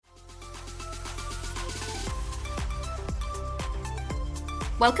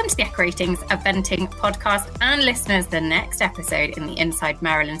Welcome to the Ratings Eventing podcast and listeners, the next episode in the Inside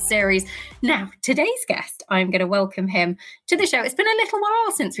Maryland series. Now, today's guest, I'm going to welcome him to the show. It's been a little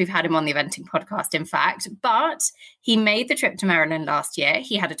while since we've had him on the Eventing podcast, in fact, but he made the trip to Maryland last year.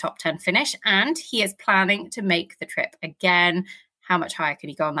 He had a top 10 finish and he is planning to make the trip again. How much higher can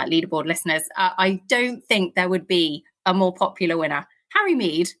he go on that leaderboard, listeners? I don't think there would be a more popular winner. Harry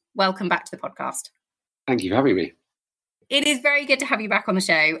Meade, welcome back to the podcast. Thank you for having me. It is very good to have you back on the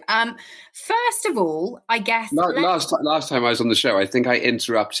show. First of all, I guess... Last time I was on the show, I think I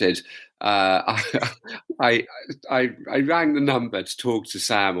interrupted. I rang the number to talk to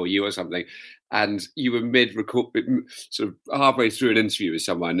Sam or you or something, and you were mid-record, sort of halfway through an interview with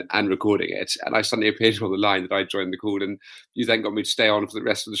someone and recording it, and I suddenly appeared on the line that I joined the call, and you then got me to stay on for the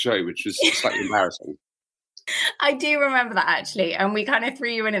rest of the show, which was slightly embarrassing. I do remember that, actually, and we kind of threw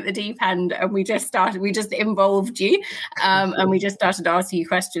you in at the deep end, and we just involved you, and we just started asking you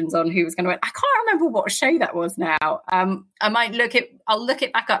questions on who was going to win. I can't remember what show that was now. I'll look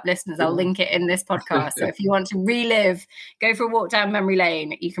it back up, listeners. I'll link it in this podcast. So if you want to relive, go for a walk down memory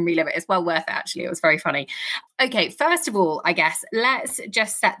lane, you can relive it. It's well worth it, actually. It was very funny. Okay, first of all, I guess let's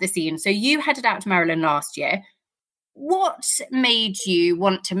just set the scene. So you headed out to Maryland last year. What made you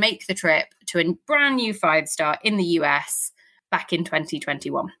want to make the trip to a brand new 5-star in the US back in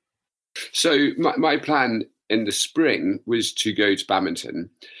 2021? So my plan in the spring was to go to badminton.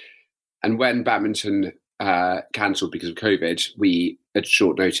 And when badminton cancelled because of COVID, we, at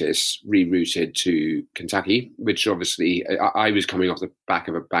short notice, rerouted to Kentucky, which obviously I was coming off the back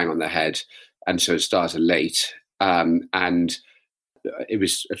of a bang on the head. And so it started late. And it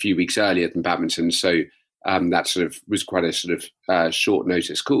was a few weeks earlier than badminton. So that sort of was quite a sort of short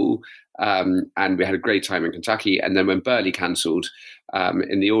notice call. And we had a great time in Kentucky. And then when Burghley cancelled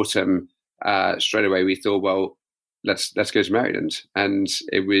in the autumn, straight away we thought, well, let's go to Maryland. And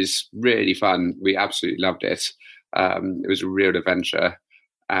it was really fun. We absolutely loved it. It was a real adventure.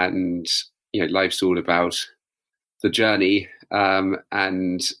 And, you know, life's all about the journey.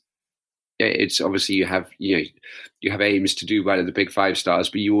 And it's obviously you have aims to do well at the big 5 stars,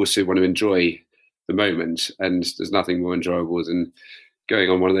 but you also want to enjoy the moment, and there's nothing more enjoyable than going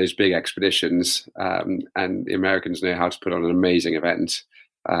on one of those big expeditions, and the Americans know how to put on an amazing event.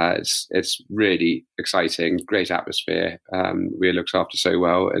 It's really exciting, great atmosphere. We're looked after so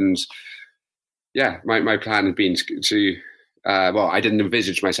well, and yeah, my plan had been to well, I didn't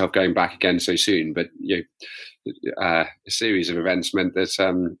envisage myself going back again so soon, but a series of events meant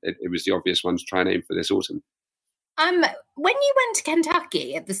that it was the obvious one to try and aim for this autumn. When you went to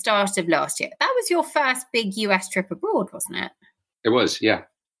Kentucky at the start of last year, that was your first big US trip abroad, wasn't it? It was, yeah.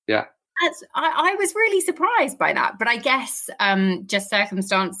 I was really surprised by that, but I guess just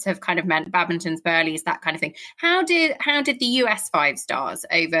circumstance have kind of meant badmintons, Burghleys, that kind of thing. How did the US 5 stars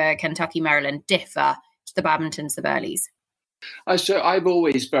over Kentucky, Maryland differ to the badmintons, the Burghleys? So I've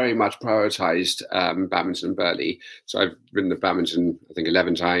always very much prioritised badminton and Burghley. So I've ridden the badminton, I think,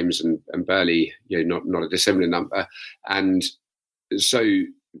 11 times, and Burghley, not a dissimilar number. And so,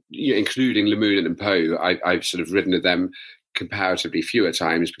 including Lamoonan and Poe, I've sort of ridden at them comparatively fewer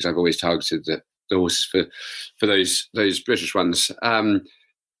times because I've always targeted the horses for those British ones.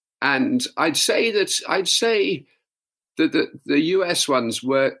 And I'd say that the US ones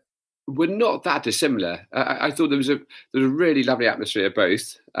were not that dissimilar. I thought there was a really lovely atmosphere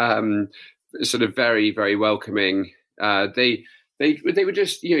both, sort of very, very welcoming. They were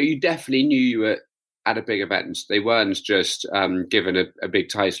just, you definitely knew you were at a big event. They weren't just given a big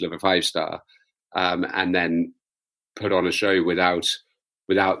title of a 5-star and then put on a show without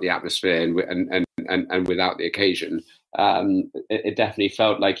the atmosphere and without the occasion. It definitely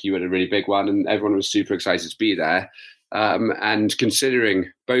felt like you had a really big one, and everyone was super excited to be there. And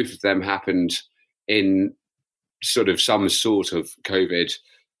considering both of them happened in sort of some sort of COVID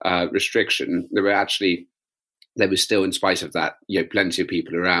restriction, there was still, in spite of that, plenty of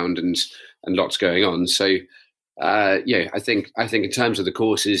people around and lots going on. So, I think in terms of the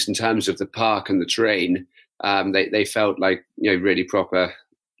courses, in terms of the park and the terrain, they felt like really proper,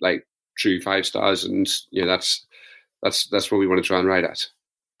 like true 5 stars, and that's what we want to try and ride at.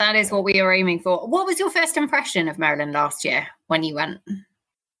 That is what we are aiming for. What was your first impression of Maryland last year when you went?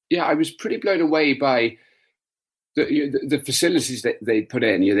 Yeah, I was pretty blown away by the facilities that they put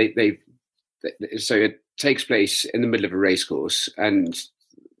in. So it takes place in the middle of a racecourse, and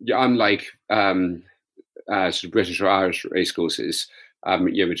unlike sort of British or Irish racecourses,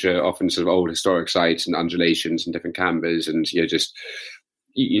 which are often sort of old historic sites and undulations and different cambers, and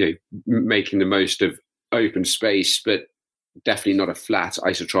making the most of open space, but definitely not a flat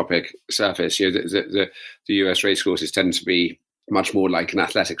isotropic surface. The US racecourses tend to be much more like an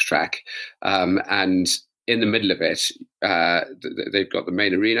athletics track. And in the middle of it, they've got the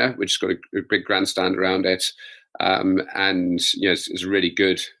main arena, which has got a big grandstand around it. And it's a really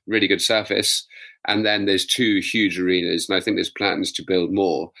good surface. And then there's 2 huge arenas, and I think there's plans to build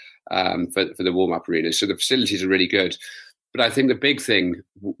more for the warm-up arenas. So the facilities are really good. But I think the big thing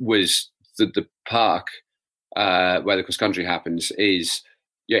was the park where the cross country happens is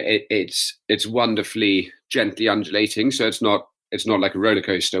it's wonderfully gently undulating. So it's not like a roller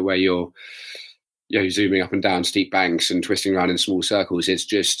coaster where you're zooming up and down steep banks and twisting around in small circles. It's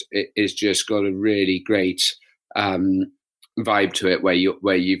just got a really great vibe to it where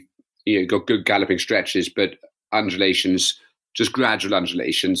you've got good galloping stretches, but undulations, just gradual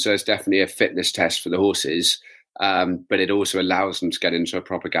undulations. So it's definitely a fitness test for the horses, but it also allows them to get into a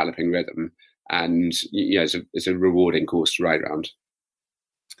proper galloping rhythm. And it's a rewarding course to ride around.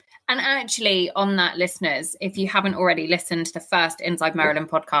 And actually, on that, listeners, if you haven't already listened to the first Inside Maryland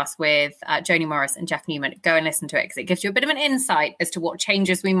podcast with Joni Morris and Jeff Newman, go and listen to it because it gives you a bit of an insight as to what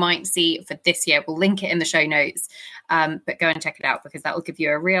changes we might see for this year. We'll link it in the show notes, but go and check it out because that will give you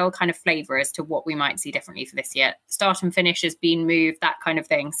a real kind of flavour as to what we might see differently for this year. Start and finish has been moved, that kind of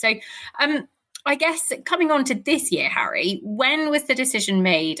thing. So I guess coming on to this year, Harry, when was the decision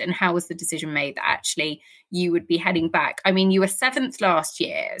made and how was the decision made that actually you would be heading back? I mean, you were 7th last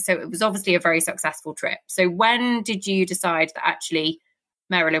year, so it was obviously a very successful trip. So when did you decide that actually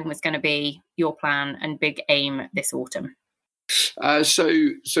Maryland was going to be your plan and big aim this autumn? So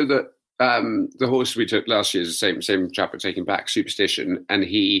the horse we took last year is the same chap we're taking back, Superstition, and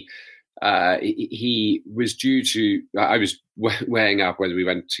he was due to. I was weighing up whether we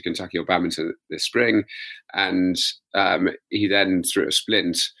went to Kentucky or Badminton this spring, and he then threw a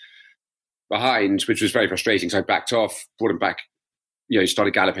splint behind, which was very frustrating. So I backed off, brought him back. He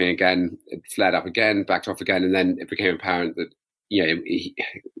started galloping again, it flared up again, backed off again, and then it became apparent that he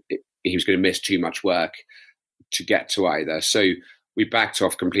was going to miss too much work to get to either. So we backed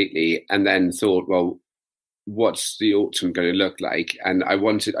off completely, and then thought, well, what's the autumn going to look like? And I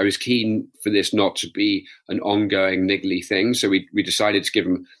was keen for this not to be an ongoing niggly thing. So we decided to give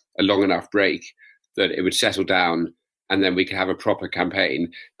him a long enough break that it would settle down and then we could have a proper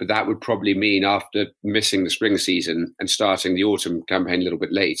campaign. But that would probably mean after missing the spring season and starting the autumn campaign a little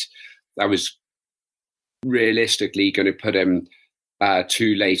bit late, that was realistically going to put him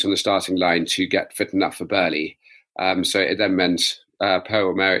too late on the starting line to get fit enough for Burghley. So it then meant Pearl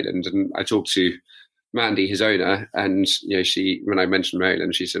or Maryland. And I talked to Mandy, his owner, and when I mentioned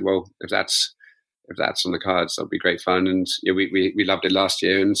Maryland, she said, "Well, if that's on the cards, that'll be great fun." And we loved it last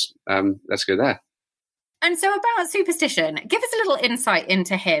year, and let's go there. And so about Superstition, give us a little insight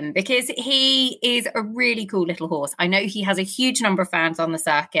into him because he is a really cool little horse. I know he has a huge number of fans on the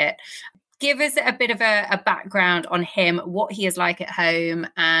circuit. Give us a bit of a background on him, what he is like at home,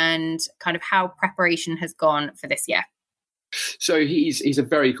 and kind of how preparation has gone for this year. So he's a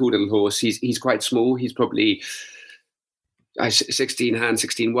very cool little horse. He's quite small. He's probably 16 hand,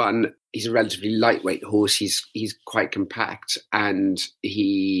 16-1. He's a relatively lightweight horse. He's quite compact, and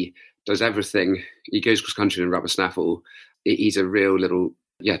he does everything. He goes cross country in a rubber snaffle. He's a real little,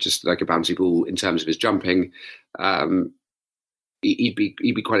 just like a bouncy ball in terms of his jumping. He'd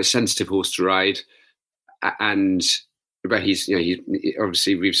be quite a sensitive horse to ride, but he's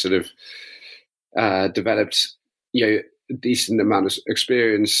obviously we've sort of developed a decent amount of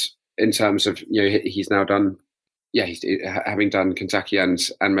experience in terms of he's now done he's having done Kentucky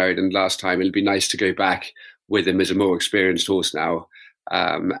and Maryland last time. It'll be nice to go back with him as a more experienced horse now,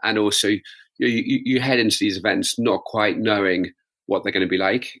 and also you head into these events not quite knowing what they're going to be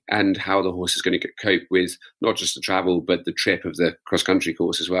like and how the horse is going to cope with not just the travel but the trip of the cross country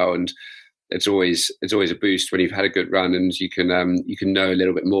course as well. And it's always a boost when you've had a good run and you can know a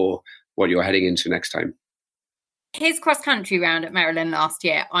little bit more what you're heading into next time. His cross-country round at Maryland last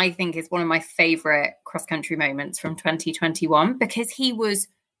year, I think, is one of my favourite cross-country moments from 2021 because he was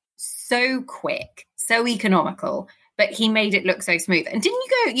so quick, so economical, but he made it look so smooth. And didn't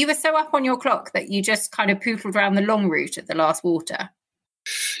you were so up on your clock that you just kind of pootled around the long route at the last water?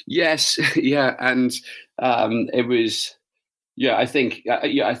 Yes, yeah. And it was, I think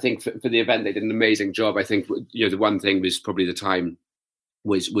for the event, they did an amazing job. I think, the one thing was probably the time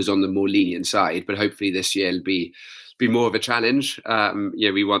was on the more lenient side, but hopefully this year it'll be more of a challenge.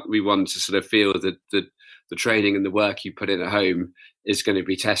 We want to sort of feel that the training and the work you put in at home is going to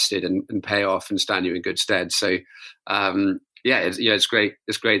be tested and pay off and stand you in good stead. So it's great.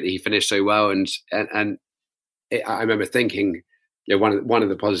 It's great that he finished so well. And I remember thinking, one of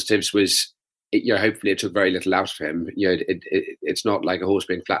the positives was hopefully it took very little out of him. It's not like a horse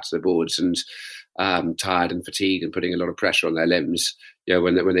being flat to the boards and tired and fatigued and putting a lot of pressure on their limbs.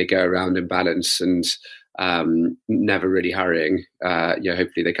 When they go around in balance and never really hurrying.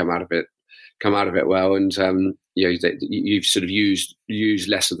 Hopefully they come out of it well, and you've sort of used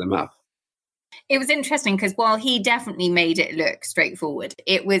less of them up. It was interesting because while he definitely made it look straightforward,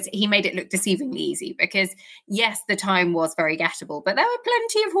 he made it look deceivingly easy because, yes, the time was very gettable, but there were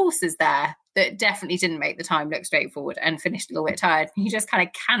plenty of horses there that definitely didn't make the time look straightforward and finished a little bit tired. He just kind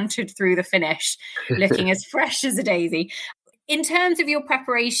of cantered through the finish looking as fresh as a daisy. In terms of your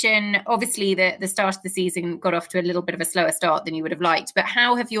preparation, obviously the start of the season got off to a little bit of a slower start than you would have liked, but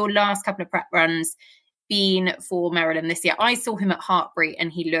how have your last couple of prep runs been for Maryland this year? I saw him at Hartbury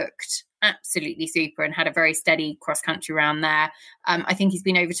and he looked absolutely super and had a very steady cross-country round there. I think he's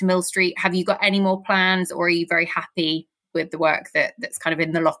been over to Mill Street. Have you got any more plans, or are you very happy with the work that's kind of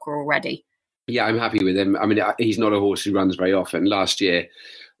in the locker already? Yeah, I'm happy with him. I mean, he's not a horse who runs very often. Last year,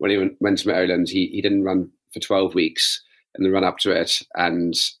 when he went to Maryland, he didn't run for 12 weeks in the run up to it,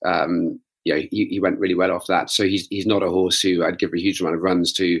 and he went really well off that. So he's not a horse who I'd give a huge amount of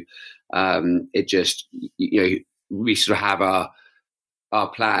runs to. It just, we sort of have our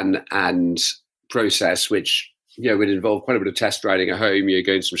plan and process, which would involve quite a bit of test riding at home.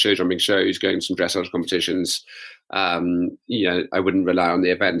 Going to some show jumping shows, going to some dressage competitions. I wouldn't rely on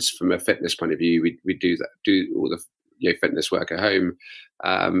the events from a fitness point of view. We'd do all the fitness work at home,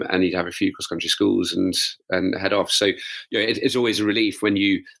 and he'd have a few cross country schools and head off. So it's always a relief when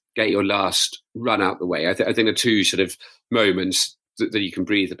you get your last run out the way. I think the two sort of moments that you can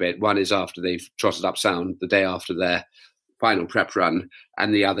breathe a bit. One is after they've trotted up sound, the day after their final prep run,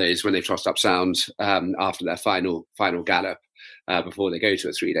 and the other is when they've trotted up sound after their final gallop before they go to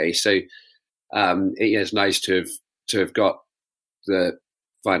a 3 day. So it's nice to have got the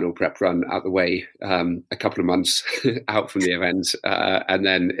final prep run out the way a couple of months out from the event, and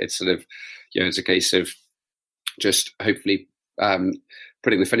then it's sort of it's a case of just hopefully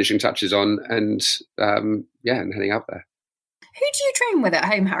putting the finishing touches on and and heading out there. Who do you train with at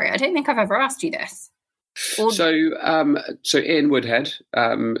home, Harry? I don't think I've ever asked you this. So Ian Woodhead.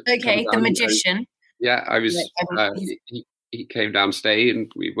 Okay, the magician. I was. He came down to stay, and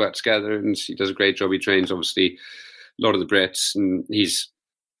we worked together. And he does a great job. He trains obviously a lot of the Brits, and he's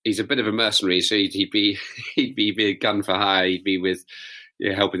a bit of a mercenary. So he'd be a gun for hire. He'd be with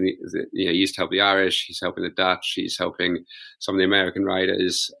helping he used to help the Irish. He's helping the Dutch. He's helping some of the American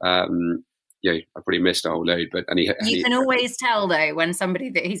riders. I probably missed a whole load, but you can always tell though when somebody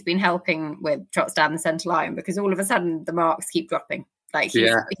that he's been helping with trots down the centre line, because all of a sudden the marks keep dropping. Like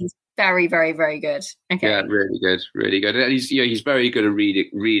he's very, very, very good. Okay. Yeah, really good, really good. And he's very good at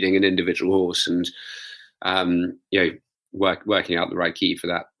reading an individual horse and working out the right key for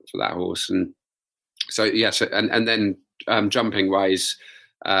that horse. And so and then jumping wise,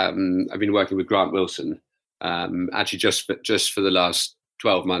 I've been working with Grant Wilson actually just for the last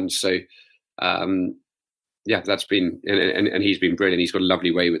 12 months. So. That's been and he's been brilliant. He's got a lovely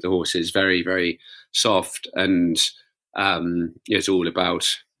way with the horses, very, very soft, and it's all about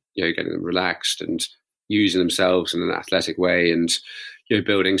getting them relaxed and using themselves in an athletic way, and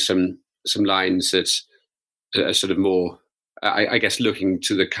building some lines that are sort of more, I guess, looking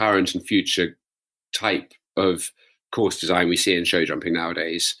to the current and future type of course design we see in show jumping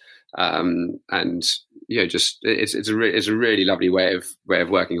nowadays. It's a really lovely way of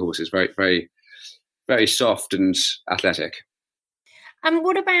working horses. Very, very, very soft and athletic. And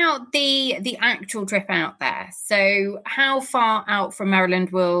what about the actual trip out there? So how far out from Maryland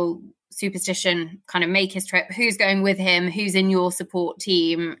will Superstition kind of make his trip? Who's going with him? Who's in your support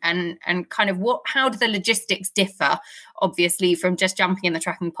team? And kind of how do the logistics differ, obviously, from just jumping in the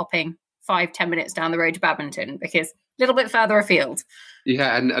track and popping 5-10 minutes down the road to Badminton, because a little bit further afield.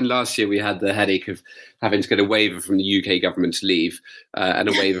 Yeah, and last year we had the headache of having to get a waiver from the UK government to leave and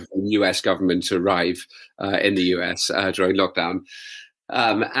a waiver from the US government to arrive in the US during lockdown.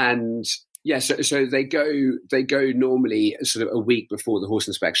 So they go normally sort of a week before the horse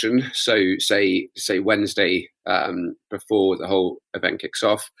inspection. So say Wednesday before the whole event kicks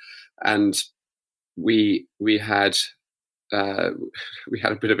off, and we had a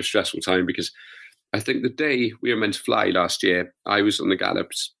bit of a stressful time because I think the day we were meant to fly last year, I was on the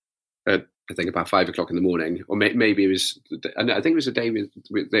gallops at about 5 o'clock in the morning, or maybe it was. I think it was the day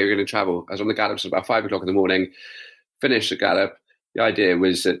they were going to travel. I was on the gallops at about 5 o'clock in the morning, finished the gallop. The idea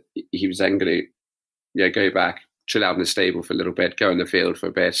was that he was then going to go back, chill out in the stable for a little bit, go in the field for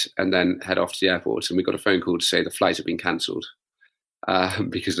a bit, and then head off to the airport. And we got a phone call to say the flight had been cancelled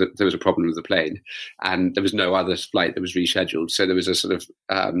because there was a problem with the plane, and there was no other flight that was rescheduled. So there was a sort of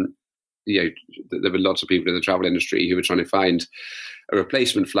there were lots of people in the travel industry who were trying to find a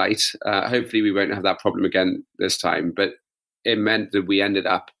replacement flight. Hopefully we won't have that problem again this time, but it meant that we ended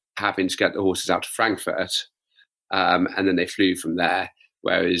up having to get the horses out to Frankfurt, and then they flew from there,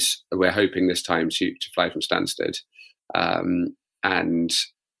 whereas we're hoping this time to fly from Stansted. And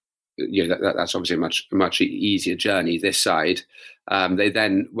that's obviously a much easier journey this side. They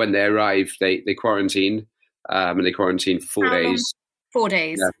then, when they arrive, they quarantine, and they quarantine for 4 days. 4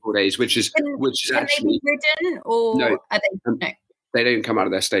 days. Yeah, 4 days, which is actually, they be ridden, or no, are they? No. They don't come out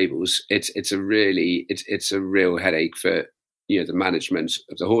of their stables. It's a real headache for the management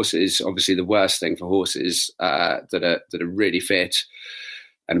of the horses. Obviously, the worst thing for horses that are really fit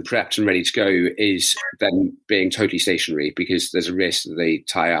and prepped and ready to go is then being totally stationary, because there's a risk that they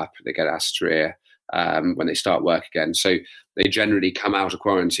tie up, they get asteria when they start work again. So they generally come out of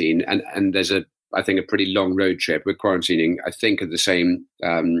quarantine, and there's I think a pretty long road trip. We're quarantining, I think, at the same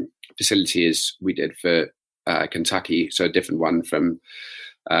facility as we did for Kentucky, so a different one from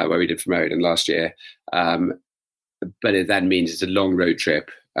where we did for Meriden last year. But it then means it's a long road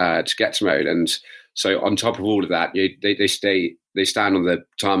trip to get to Maryland. So on top of all of that, they stand on the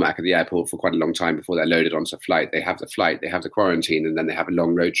tarmac at the airport for quite a long time before they're loaded onto a flight. They have the flight, they have the quarantine, and then they have a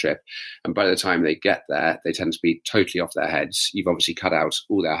long road trip. And by the time they get there, they tend to be totally off their heads. You've obviously cut out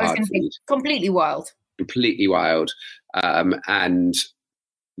all their hard food. Completely wild. Completely wild. And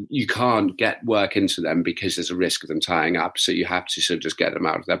you can't get work into them because there's a risk of them tying up. So you have to sort of just get them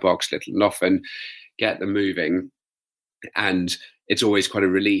out of their box little and often, get them moving. And it's always quite a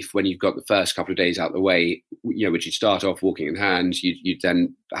relief when you've got the first couple of days out of the way, which you start off walking in hand, you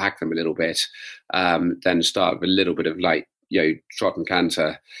then hack them a little bit, then start with a little bit of light, trot and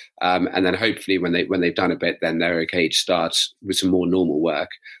canter. And then hopefully when they've done a bit, then they're okay to start with some more normal work.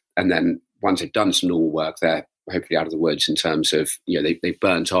 And then once they've done some normal work, they're hopefully out of the woods in terms of, they've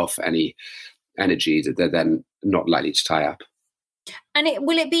burnt off any energy that they're then not likely to tie up. And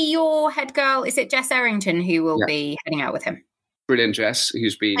will it be your head girl? Is it Jess Errington who will be heading out with him? Brilliant Jess,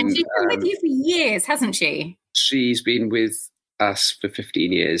 who's been... And she's been with you for years, hasn't she? She's been with us for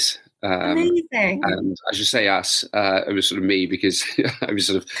 15 years. Amazing. And I should say us, it was sort of me, because I was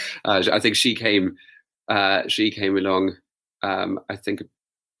sort of... I think she came along, I think,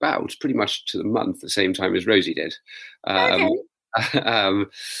 about pretty much to the month, the same time as Rosie did. Okay.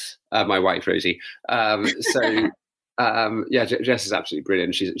 My wife, Rosie. Jess is absolutely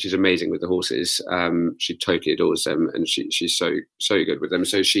brilliant. She's amazing with the horses. She totally adores them, and she's so good with them.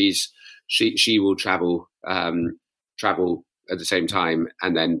 So she will travel at the same time,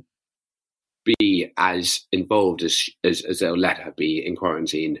 and then be as involved as they'll let her be in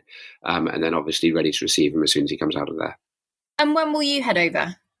quarantine, and then obviously ready to receive him as soon as he comes out of there. And when will you head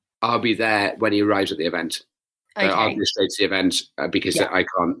over? I'll be there when he arrives at the event. Okay. I'll go straight to the event because I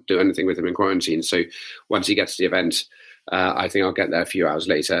can't do anything with him in quarantine. So once he gets to the event, I think I'll get there a few hours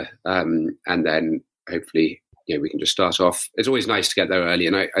later, and then hopefully we can just start off. It's always nice to get there early,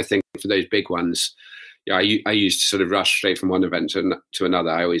 and I think for those big ones, I used to sort of rush straight from one event to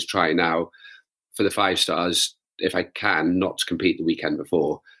another. I always try now for the 5 stars, if I can, not to compete the weekend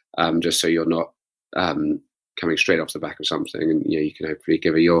before, just so you're not coming straight off the back of something, and you can hopefully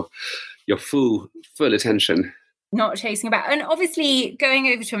give her your full attention. Not chasing about. And obviously going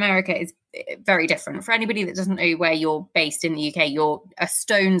over to America is very different. For anybody that doesn't know where you're based in the UK, you're a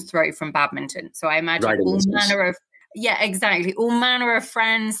stone's throw from badminton. So I imagine all manner of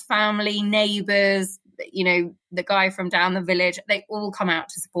friends, family, neighbours, the guy from down the village, they all come out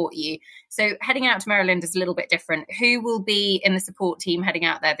to support you. So heading out to Maryland is a little bit different. Who will be in the support team heading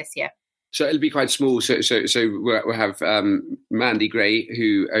out there this year? So it'll be quite small. So we'll have Mandy Gray,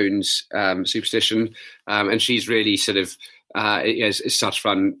 who owns Superstition, and she's really sort of it's such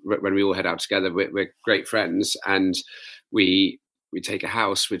fun when we all head out together. We're great friends, and we take a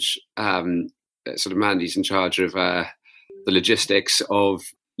house, which sort of Mandy's in charge of the logistics of,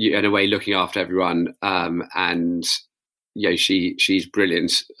 in a way, looking after everyone, and she's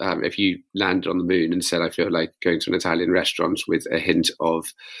brilliant. If you landed on the moon and said, I feel like going to an Italian restaurant with a hint of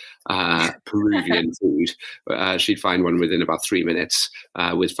Peruvian food, she'd find one within about 3 minutes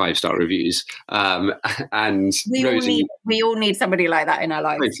with 5-star reviews. And we all need somebody like that in our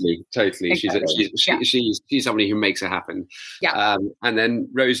lives. Totally. Exactly. She's somebody who makes it happen. Yeah. And then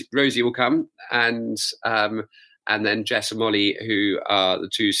Rosie will come, and then Jess and Molly, who are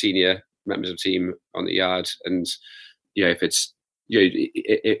the 2 senior members of the team on the yard. And if it's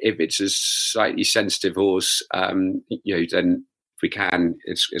if it's a slightly sensitive horse, then if we can,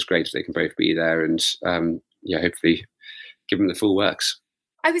 it's great if they can both be there, and hopefully give them the full works.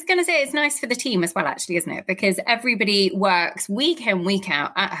 I was going to say it's nice for the team as well, actually, isn't it? Because everybody works week in, week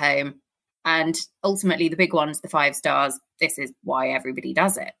out at home, And ultimately, the big ones, the 5 stars, this is why everybody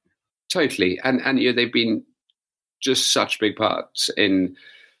does it. Totally. And they've been just such big parts in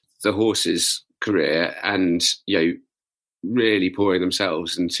the horse's career, and, really pouring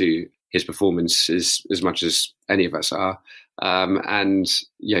themselves into his performances as much as any of us are. And,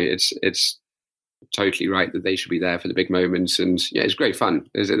 it's totally right that they should be there for the big moments, and it's great fun.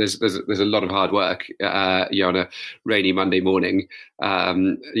 There's a lot of hard work on a rainy Monday morning,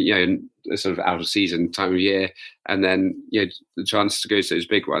 in a sort of out of season time of year, and then the chance to go to those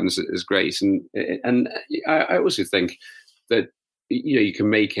big ones is great. And I also think that you can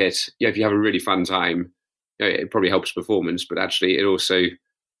make it if you have a really fun time. It probably helps performance, but actually it also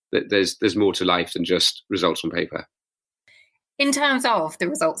there's more to life than just results on paper. In terms of the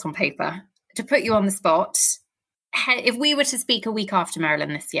results on paper, to put you on the spot, if we were to speak a week after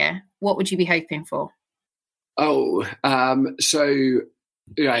Maryland this year, what would you be hoping for?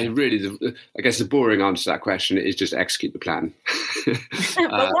 Really, I guess the boring answer to that question is just execute the plan.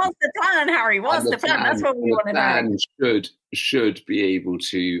 But what's the plan, Harry? What's the plan? That's what we want to know. The plan should be able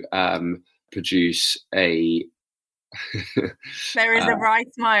to produce a. There is a wry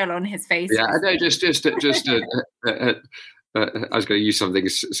smile on his face. Yeah, no, just I was going to use something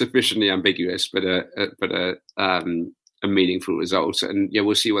sufficiently ambiguous, but a meaningful result, and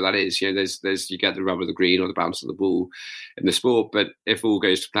we'll see what that is. There's you get the rub of the green or the bounce of the ball in the sport, but if all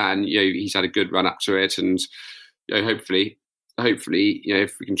goes to plan, he's had a good run up to it, and hopefully,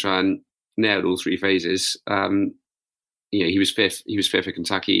 if we can try and nail all 3 phases. He was fifth. He was fifth at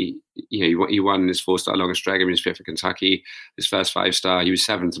Kentucky. He won his 4-star longest dragon. He was fifth at Kentucky. His first 5-star. He was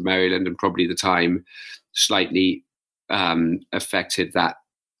 7th at Maryland, and probably the time slightly affected that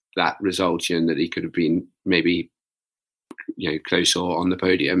result, and that he could have been maybe closer on the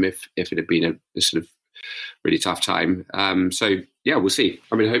podium if it had been a sort of really tough time. So we'll see.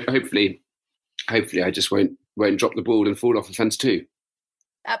 I mean, hopefully I just won't drop the ball and fall off the fence too.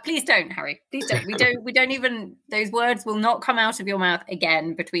 Please don't, Harry. Please don't. We don't even. Those words will not come out of your mouth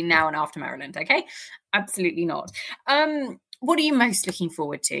again between now and after Maryland. Okay, absolutely not. What are you most looking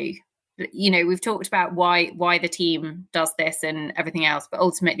forward to? We've talked about why the team does this and everything else, but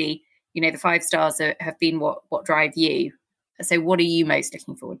ultimately, the 5 stars have been what drive you. So, what are you most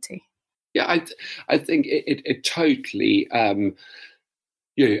looking forward to? Yeah, I think it totally. I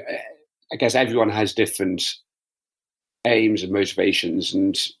guess everyone has different aims and motivations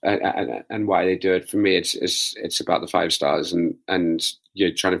and why they do it. For me, it's about the 5 stars and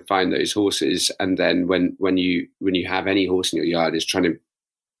you're trying to find those horses, and then when you have any horse in your yard, is trying to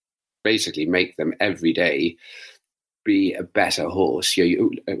basically make them every day be a better horse.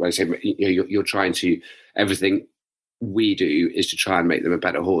 You're trying to, everything we do is to try and make them a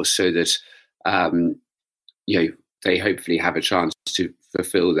better horse, so that they hopefully have a chance to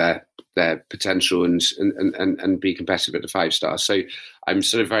fulfill their potential and be competitive at the 5 stars. So I'm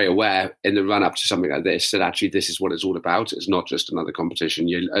sort of very aware in the run up to something like this that actually this is what it's all about. It's not just another competition.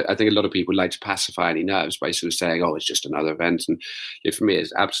 I think a lot of people like to pacify any nerves by sort of saying, "Oh, it's just another event." And for me,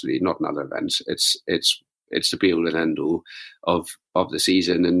 it's absolutely not another event. It's the be all and end all of the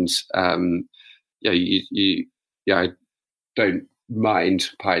season. And I don't mind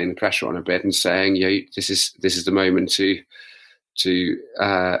piling the pressure on a bit and saying, this is the moment to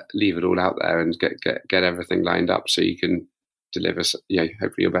leave it all out there and get everything lined up so you can deliver,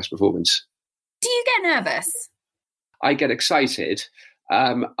 hopefully your best performance. Do you get nervous? I get excited.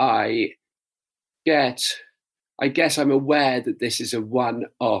 I guess I'm aware that this is a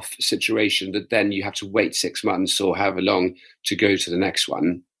one-off situation, that then you have to wait 6 months or however long to go to the next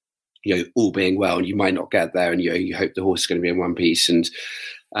one. All being well, and you might not get there, and you hope the horse is going to be in one piece. And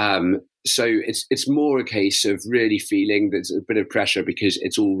so it's more a case of really feeling there's a bit of pressure because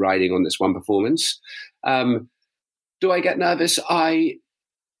it's all riding on this one performance. Do I get nervous? I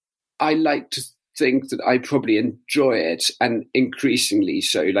like to think that I probably enjoy it, and increasingly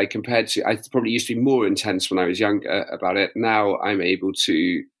so. Like, compared to, I probably used to be more intense when I was younger about it. Now I'm able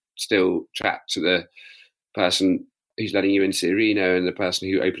to still chat to the person who's letting you into the arena and the person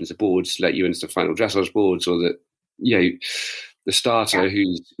who opens the boards to let you into the final dressage boards, or the starter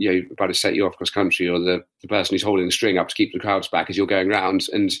who's about to set you off cross country, or the person who's holding the string up to keep the crowds back as you're going around.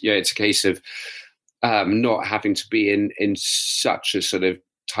 And it's a case of not having to be in such a sort of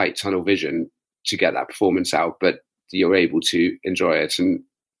tight tunnel vision to get that performance out, but you're able to enjoy it and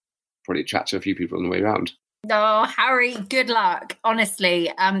probably chat to a few people on the way around. Oh, Harry, good luck.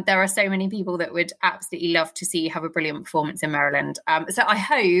 Honestly, there are so many people that would absolutely love to see you have a brilliant performance in Maryland. So I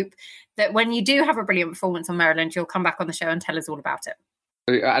hope that when you do have a brilliant performance on Maryland, you'll come back on the show and tell us all about it.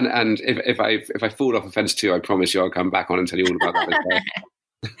 And if I fall off a fence too, I promise you I'll come back on and tell you all about that as well.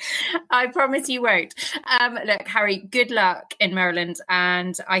 I promise you won't. Look, Harry, good luck in Maryland.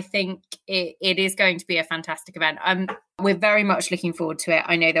 And I think it is going to be a fantastic event. We're very much looking forward to it.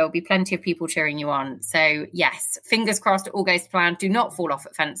 I know there will be plenty of people cheering you on. So yes, fingers crossed, all goes to plan. Do not fall off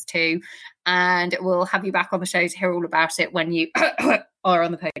at fence 2. And we'll have you back on the show to hear all about it when you are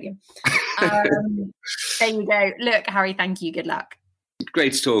on the podium. There you go. Look, Harry, thank you. Good luck.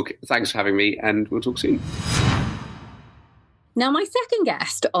 Great to talk. Thanks for having me, and we'll talk soon. Now, my second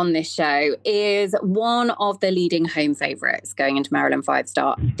guest on this show is one of the leading home favourites going into Maryland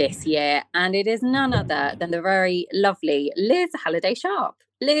 5-star this year, and it is none other than the very lovely Liz Halliday-Sharp.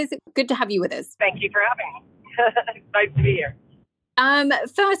 Liz, good to have you with us. Thank you for having me. It's nice to be here.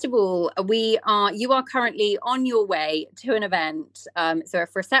 First of all, you are currently on your way to an event. So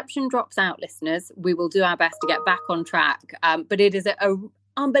if reception drops out, listeners, we will do our best to get back on track. But it is a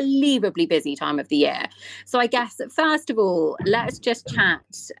unbelievably busy time of the year. So I guess, first of all, let's just chat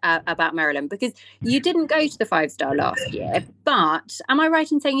about Maryland, because you didn't go to the 5-star last year, but am I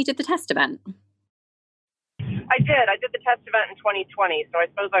right in saying you did the test event? I did the test event in 2020, so I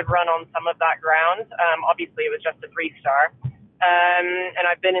suppose I've run on some of that ground. Obviously, it was just a 3-star. And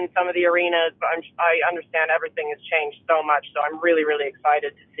I've been in some of the arenas, but I understand everything has changed so much, so I'm really, really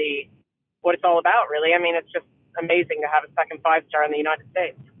excited to see what it's all about, really. I mean, it's just amazing to have a second 5-star in the United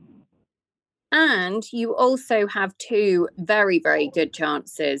States. And you also have 2 very, very good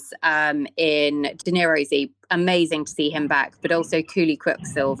chances in De Niro's. Amazing to see him back, but also Cooley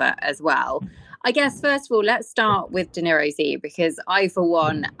Quicksilver as well. I guess, first of all, let's start with De Niro's, because I, for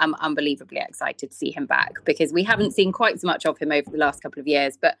one, am unbelievably excited to see him back, because we haven't seen quite so much of him over the last couple of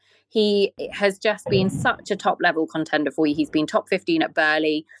years, but he has just been such a top-level contender for you. He's been top 15 at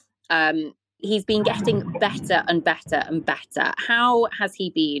Burley. He's been getting better and better and better. How has he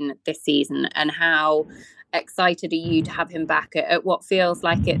been this season, and how excited are you to have him back at what feels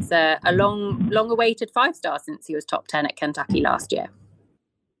like it's a long-awaited 5-star since he was top 10 at Kentucky last year?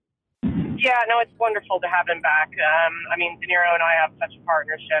 Yeah, no, it's wonderful to have him back. I mean, De Niro and I have such a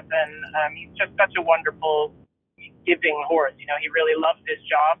partnership, and he's just such a wonderful, giving horse. You know, he really loves his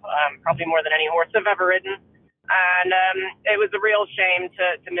job, probably more than any horse I've ever ridden. And it was a real shame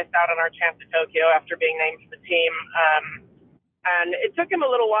to miss out on our chance at Tokyo after being named for the team. And it took him a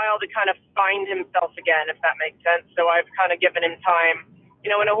little while to kind of find himself again, if that makes sense. So I've kind of given him time.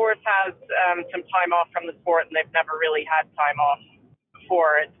 You know, when a horse has some time off from the sport and they've never really had time off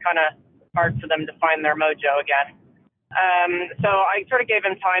before, it's kind of hard for them to find their mojo again. So I sort of gave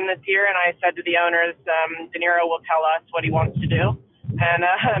him time this year, and I said to the owners, De Niro will tell us what he wants to do,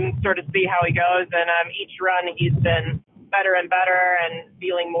 and sort of see how he goes. And each run he's been better and better and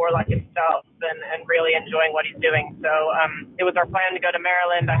feeling more like himself and really enjoying what he's doing. So it was our plan to go to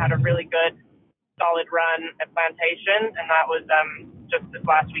Maryland. I had a really good, solid run at Plantation, and that was just this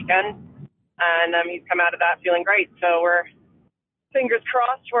last weekend. And he's come out of that feeling great. So we're fingers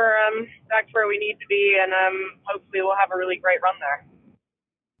crossed we're back to where we need to be, and hopefully we'll have a really great run there.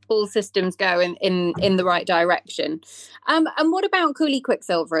 All systems go in the right direction. And what about Cooley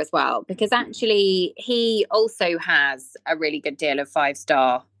Quicksilver as well? Because actually he also has a really good deal of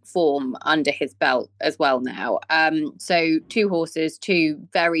 5-star form under his belt as well now. So 2 horses, 2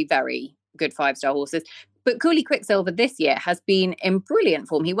 very, very good 5-star horses. But Cooley Quicksilver this year has been in brilliant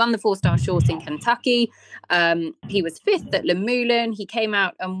form. He won the 4-star short in Kentucky. He was 5th at Le Moulin. He came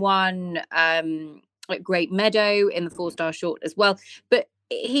out and won at Great Meadow in the 4-star short as well. But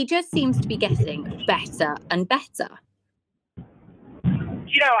he just seems to be getting better and better.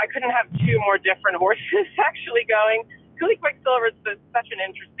 You know, I couldn't have 2 more different horses actually going. Cooley Quicksilver is such an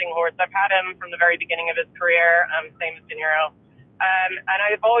interesting horse. I've had him from the very beginning of his career, same as De Niro. And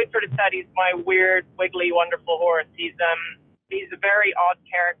I've always sort of said he's my weird, wiggly, wonderful horse. He's a very odd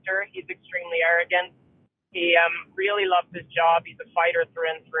character. He's extremely arrogant. He really loves his job. He's a fighter through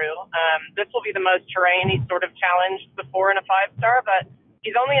and through. This will be the most terrain he's sort of challenged before in a 5-star, but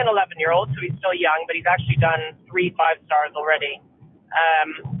he's only an 11-year-old, so he's still young, but he's actually done 3 5-stars already.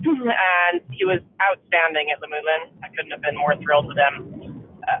 And he was outstanding at Le Moulin. I couldn't have been more thrilled with him.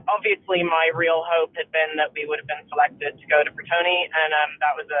 Obviously, my real hope had been that we would have been selected to go to Bertoni, and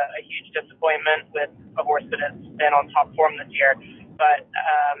that was a huge disappointment with a horse that has been on top form this year. But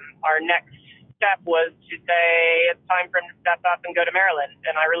our next step was to say it's time for him to step up and go to Maryland,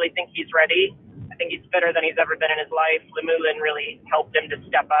 and I really think he's ready. I think he's fitter than he's ever been in his life. Le Moulin really helped him to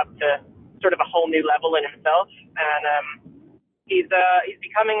step up to sort of a whole new level in himself, and he's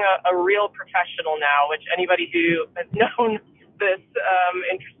becoming a real professional now, which anybody who has known this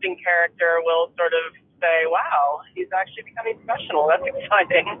interesting character will sort of say, wow, he's actually becoming professional. That's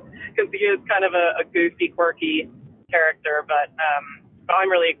exciting, because he is kind of a goofy, quirky character, but So I'm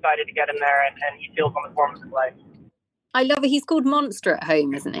really excited to get him there, and he feels on the form of his life. I love it. He's called Monster at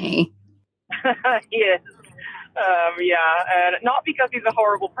home, isn't he? He is. And not because he's a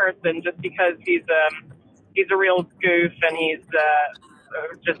horrible person, just because he's a real goof, and he's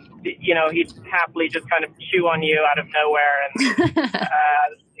just, he'd happily just kind of chew on you out of nowhere. And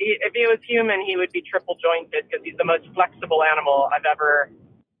if he was human, he would be triple jointed, because he's the most flexible animal I've ever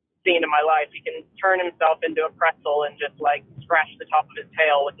seen in my life. He can turn himself into a pretzel and just like scratch the top of his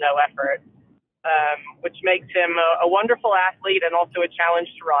tail with no effort, which makes him a wonderful athlete and also a challenge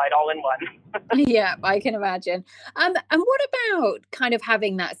to ride all in one. Yeah, I can imagine. And what about kind of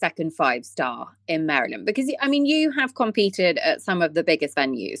having that second 5-star in Maryland? Because, I mean, you have competed at some of the biggest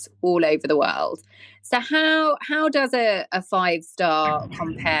venues all over the world. So how does a 5-star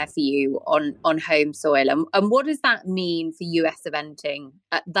compare for you on home soil? And what does that mean for US eventing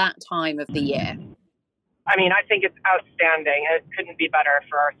at that time of the year? I mean, I think it's outstanding. It couldn't be better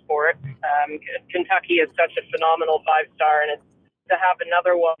for our sport. Kentucky is such a phenomenal 5-star, and to have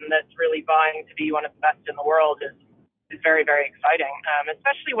another one that's really vying to be one of the best in the world is very, very exciting.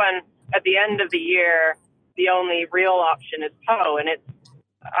 Especially when at the end of the year, the only real option is Poe. And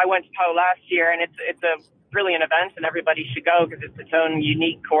I went to Poe last year, and it's a brilliant event, and everybody should go because it's its own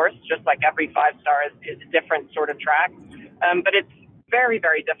unique course, just like every 5-star is a different sort of track. But it's very,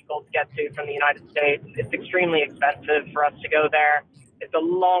 very difficult to get to from the United States. It's extremely expensive for us to go there. It's a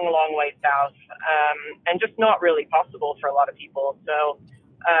long, long way south, and just not really possible for a lot of people. So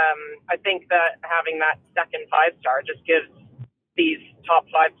I think that having that second 5-star just gives these top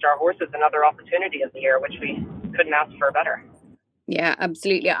 5-star horses another opportunity in the year, which we couldn't ask for better. Yeah,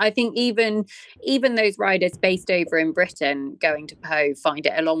 absolutely. I think even those riders based over in Britain going to Poe find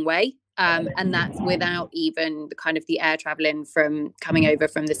it a long way. And that's without even the kind of the air traveling from coming over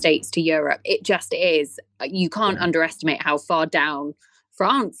from the States to Europe. It just is. You can't underestimate how far down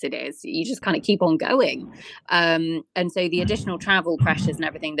France it is. You just kind of keep on going. And so the additional travel pressures and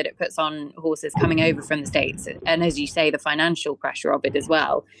everything that it puts on horses coming over from the States, and as you say, the financial pressure of it as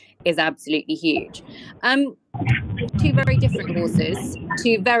well, is absolutely huge. Two very different horses,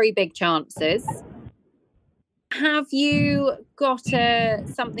 two very big chances. Have you got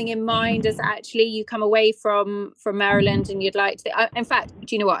something in mind as actually you come away from Maryland and you'd like to... in fact,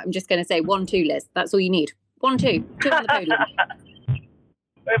 do you know what? I'm just going to say 1-2, Liz. That's all you need. 1-2. 2 on the podium.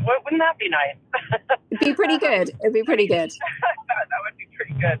 Wouldn't that be nice? It'd be pretty good. It'd be pretty good. That would be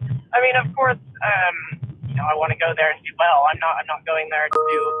pretty good. I mean, of course, I want to go there and do well. I'm not going there to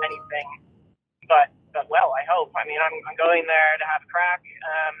do anything but well, I hope. I mean, I'm going there to have a crack.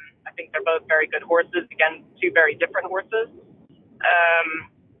 I think they're both very good horses against two very different horses.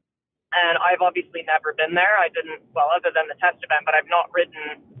 And I've obviously never been there. I didn't, other than the test event, but I've not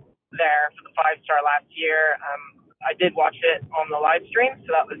ridden there for the 5-star last year. I did watch it on the live stream,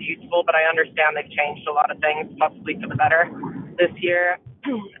 so that was useful, but I understand they've changed a lot of things, possibly for the better this year.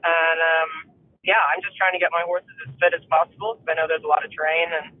 And I'm just trying to get my horses as fit as possible, because I know there's a lot of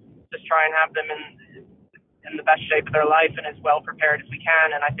terrain, and just try and have them in the best shape of their life and as well prepared as we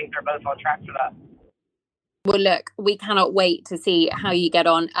can. And I think they're both on track for that. Well, look, we cannot wait to see how you get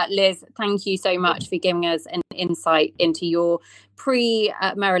on. Liz, thank you so much for giving us an insight into your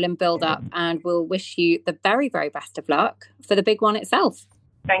pre-Maryland build-up, and we'll wish you the very, very best of luck for the big one itself.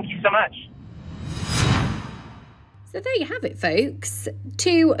 Thank you so much. So there you have it, folks.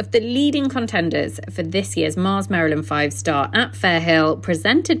 2 of the leading contenders for this year's Mars Maryland 5-star at Fairhill,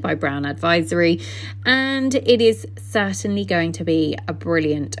 presented by Brown Advisory. And it is certainly going to be a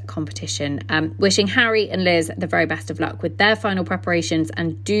brilliant competition. Wishing Harry and Liz the very best of luck with their final preparations.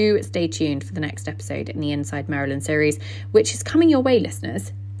 And do stay tuned for the next episode in the Inside Maryland series, which is coming your way,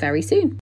 listeners, very soon.